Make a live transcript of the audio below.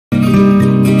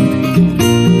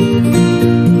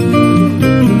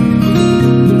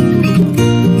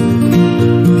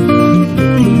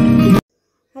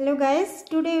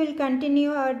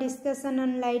continue our discussion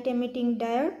on light emitting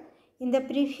diode. In the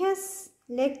previous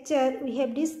lecture, we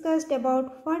have discussed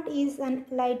about what is a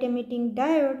light emitting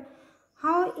diode,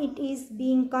 how it is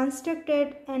being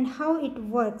constructed and how it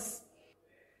works.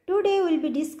 Today we will be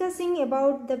discussing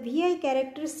about the VI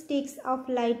characteristics of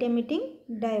light emitting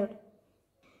diode.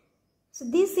 So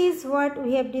this is what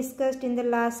we have discussed in the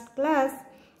last class,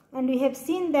 and we have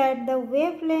seen that the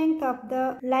wavelength of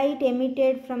the light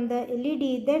emitted from the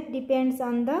LED that depends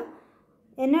on the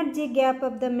energy gap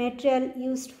of the material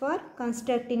used for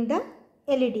constructing the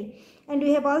LED. And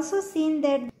we have also seen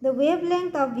that the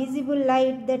wavelength of visible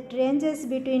light that ranges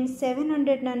between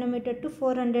 700 nanometer to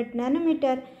 400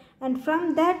 nanometer, and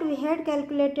from that we had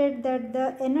calculated that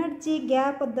the energy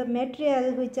gap of the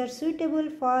material which are suitable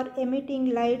for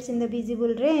emitting lights in the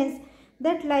visible range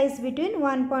that lies between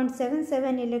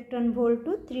 1.77 electron volt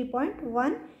to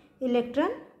 3.1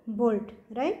 electron volt,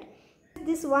 right?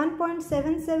 This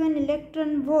 1.77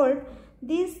 electron volt,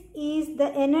 this is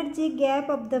the energy gap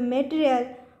of the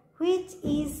material which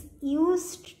is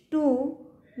used to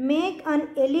make an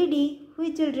LED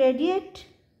which will radiate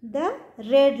the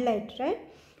red light, right?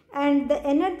 And the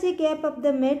energy gap of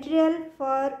the material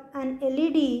for an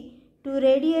LED to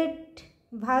radiate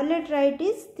violet light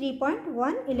is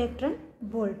 3.1 electron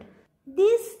volt.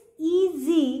 This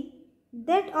Eg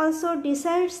that also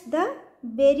decides the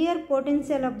barrier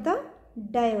potential of the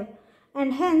diode,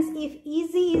 and hence if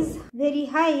Eg is very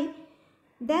high,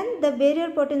 then the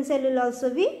barrier potential will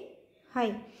also be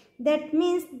high. That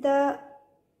means the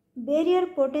barrier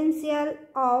potential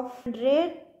of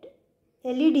red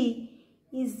LED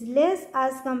is less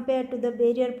as compared to the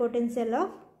barrier potential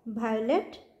of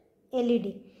violet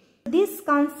LED. This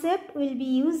concept we will be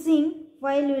using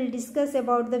while we will discuss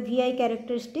about the VI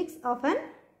characteristics of an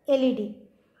LED.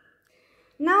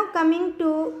 Now coming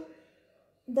to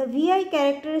the VI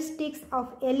characteristics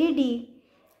of LED,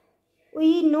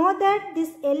 we know that this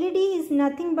LED is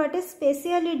nothing but a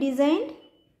specially designed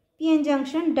PN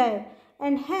junction diode,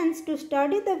 and hence to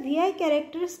study the VI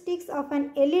characteristics of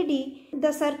an LED,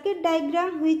 the circuit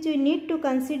diagram which we need to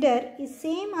consider is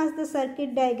same as the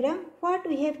circuit diagram what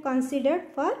we have considered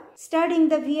for studying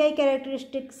the VI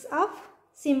characteristics of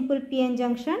simple PN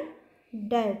junction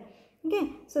diode.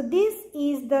 Okay, so this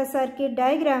is the circuit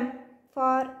diagram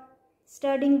for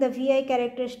studying the VI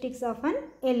characteristics of an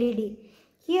LED.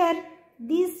 Here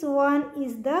this one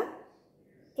is the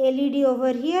LED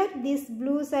over here, this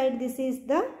blue side this is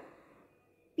the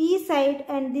P side,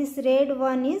 and this red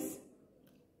one is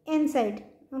N side.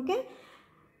 Okay,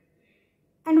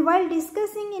 and while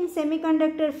discussing in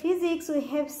semiconductor physics, we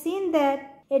have seen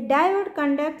that a diode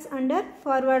conducts under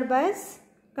forward bias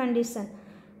condition,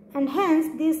 and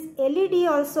hence this LED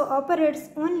also operates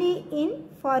only in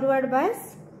forward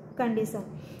bias condition.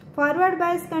 Forward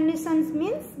bias conditions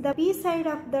means the P side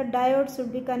of the diode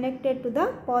should be connected to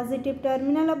the positive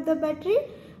terminal of the battery,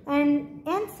 and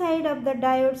N side of the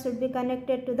diode should be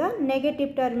connected to the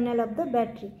negative terminal of the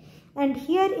battery. And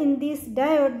here in this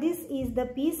diode, this is the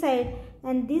P side,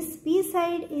 and this P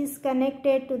side is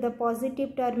connected to the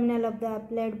positive terminal of the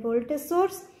applied voltage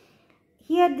source.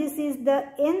 Here this is the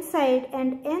N side,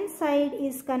 and N side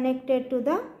is connected to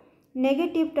the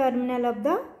negative terminal of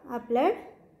the applied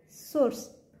source.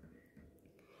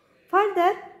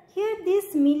 Further, here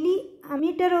this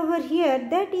milliammeter over here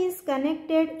that is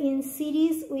connected in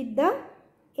series with the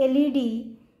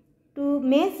LED to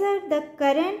measure the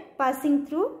current passing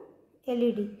through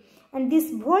LED, and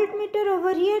this voltmeter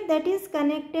over here that is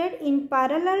connected in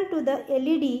parallel to the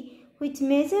LED which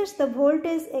measures the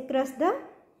voltage across the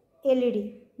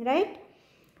LED, right?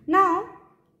 Now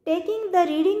taking the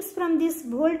readings from this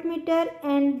voltmeter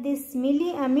and this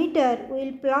milliammeter, we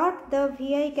will plot the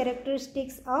VI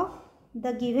characteristics of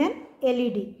the given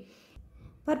LED.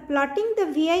 For plotting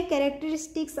the VI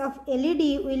characteristics of LED,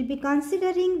 we will be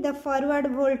considering the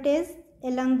forward voltage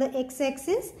along the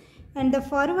x-axis and the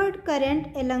forward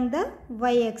current along the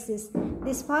y-axis.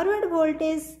 This forward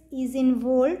voltage is in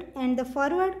volt and the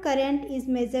forward current is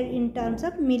measured in terms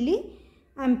of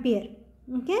milliampere.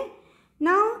 Okay.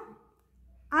 Now,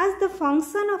 as the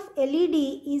function of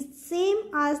LED is same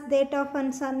as that of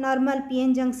a normal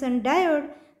PN junction diode,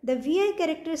 the VI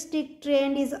characteristic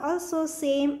trend is also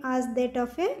same as that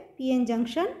of a PN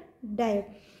junction diode.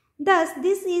 Thus,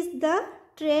 this is the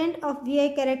trend of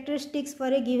VI characteristics for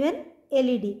a given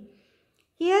LED.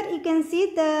 Here you can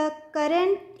see the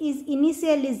current is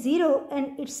initially 0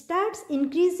 and it starts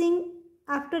increasing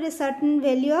after a certain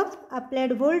value of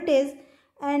applied voltage,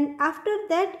 and after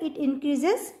that it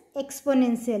increases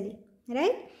exponentially,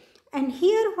 right? And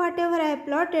here whatever I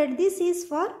plotted, this is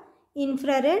for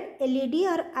infrared LED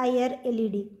or IR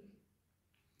LED.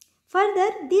 Further,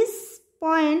 this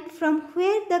point from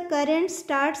where the current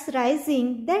starts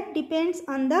rising, that depends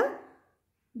on the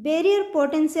barrier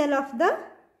potential of the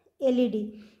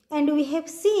LED. And we have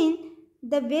seen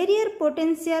the barrier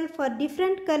potential for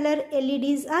different color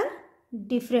LEDs are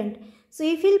different. So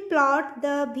if we plot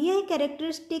the VI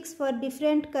characteristics for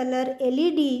different color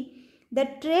LED, the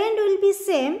trend will be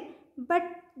same, but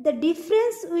the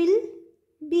difference will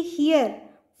be here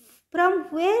from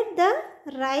where the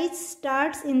rise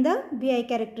starts in the VI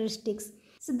characteristics.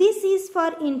 So this is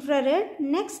for infrared.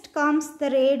 Next comes the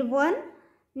red one.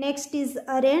 Next is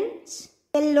orange,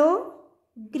 yellow,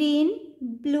 green,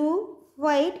 blue,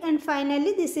 white, and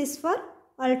finally this is for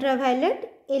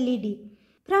ultraviolet LED.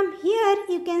 From here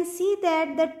you can see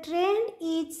that the trend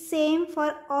is same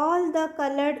for all the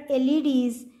colored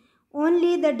LEDs.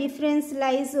 Only the difference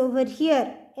lies over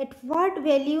here. At what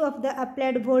value of the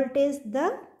applied voltage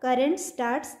the current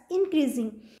starts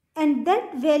increasing, and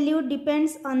that value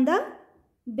depends on the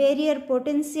barrier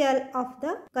potential of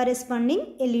the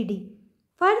corresponding LED.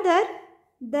 Further,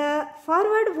 the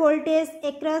forward voltage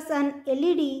across an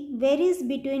LED varies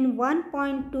between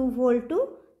 1.2 volt to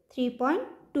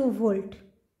 3.2 volt.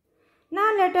 Now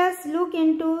let us look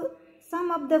into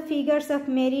some of the figures of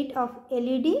merit of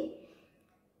LED.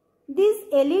 These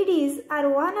LEDs are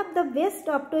one of the best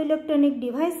optoelectronic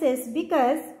devices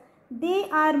because they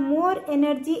are more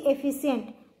energy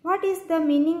efficient. What is the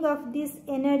meaning of this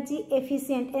energy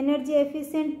efficient? Energy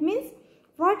efficient means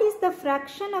what is the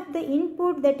fraction of the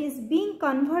input that is being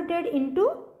converted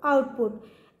into output.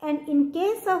 And in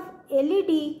case of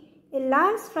LED, a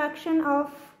large fraction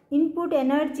of input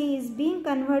energy is being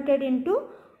converted into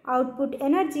output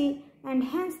energy, and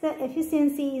hence the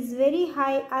efficiency is very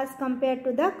high as compared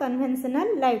to the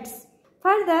conventional lights.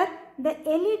 Further, the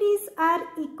LEDs are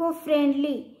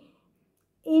eco-friendly.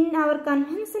 In our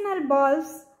conventional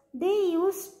bulbs, they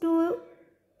used to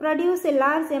produce a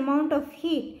large amount of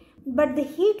heat, but the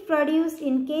heat produced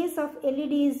in case of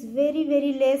LED is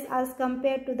very less as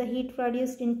compared to the heat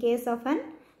produced in case of an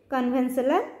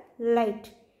conventional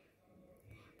light.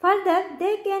 Further,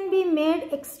 they can be made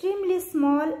extremely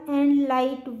small and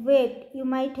lightweight. You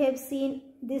might have seen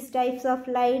these types of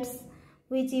lights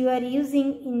which you are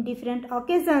using in different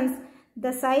occasions.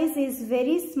 The size is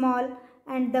very small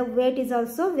and the weight is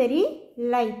also very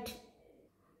light.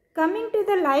 Coming to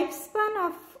the lifespan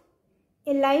of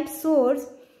a light source,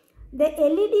 the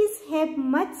LEDs have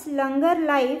much longer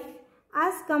life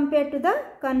as compared to the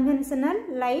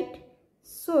conventional light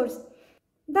source.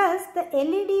 Thus, the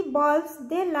LED bulbs,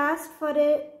 they last for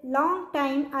a long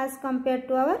time as compared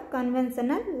to our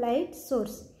conventional light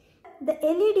source. The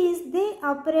LEDs, they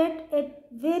operate at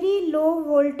very low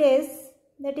voltage,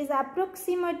 that is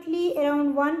approximately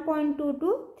around 1.2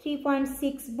 to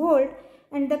 3.6 volt,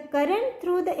 and the current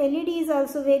through the LED is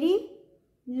also very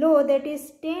low, that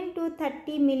is 10 to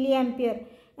 30 milliampere.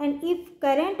 And if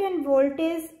current and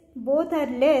voltage both are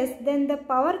less, then the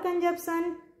power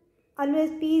consumption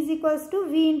always P is equals to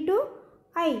V into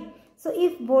I. So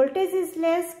if voltage is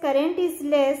less, current is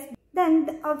less,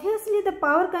 then obviously the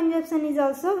power consumption is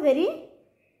also very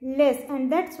less,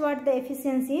 and that's what the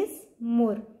efficiency is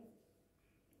more.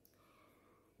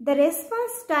 The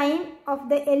response time of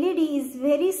the LED is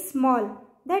very small,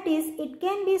 that is it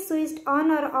can be switched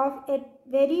on or off at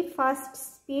very fast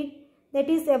speed, that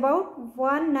is about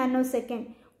 1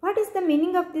 nanosecond. What is the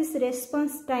meaning of this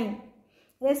response time?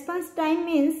 Response time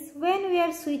means when we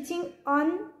are switching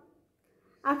on,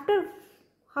 after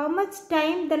how much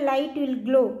time the light will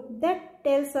glow, that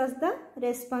tells us the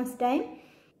response time.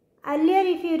 Earlier,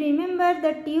 if you remember,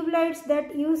 the tube lights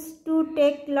that used to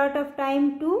take lot of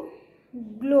time to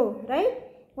glow, right?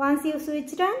 Once you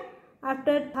switched on,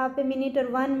 after half a minute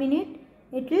or 1 minute,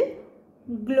 it will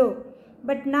glow.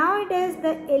 But nowadays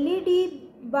the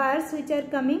LED bars which are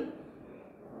coming,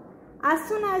 as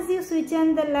soon as you switch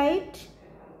on the light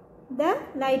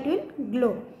will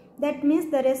glow. That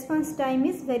means the response time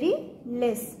is very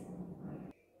less.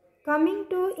 Coming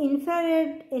to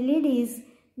infrared LEDs,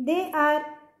 they are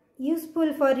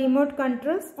useful for remote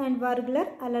controls and burglar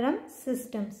alarm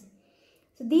systems.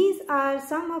 So these are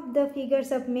some of the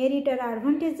figures of merit or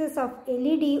advantages of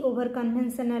LED over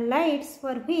conventional lights,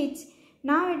 for which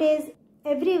nowadays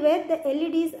everywhere the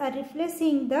LEDs are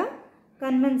replacing the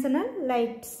conventional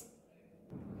lights.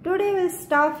 Today we will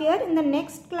stop here. In the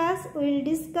next class we will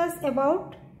discuss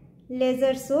about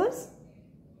laser source.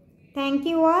 Thank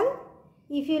you all.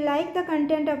 If you like the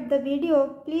content of the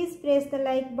video, please press the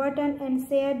like button and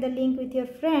share the link with your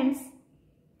friends.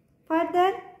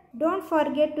 Further, don't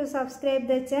forget to subscribe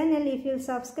the channel. If you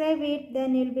subscribe it,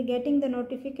 then you will be getting the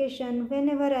notification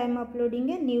whenever I am uploading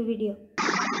a new video.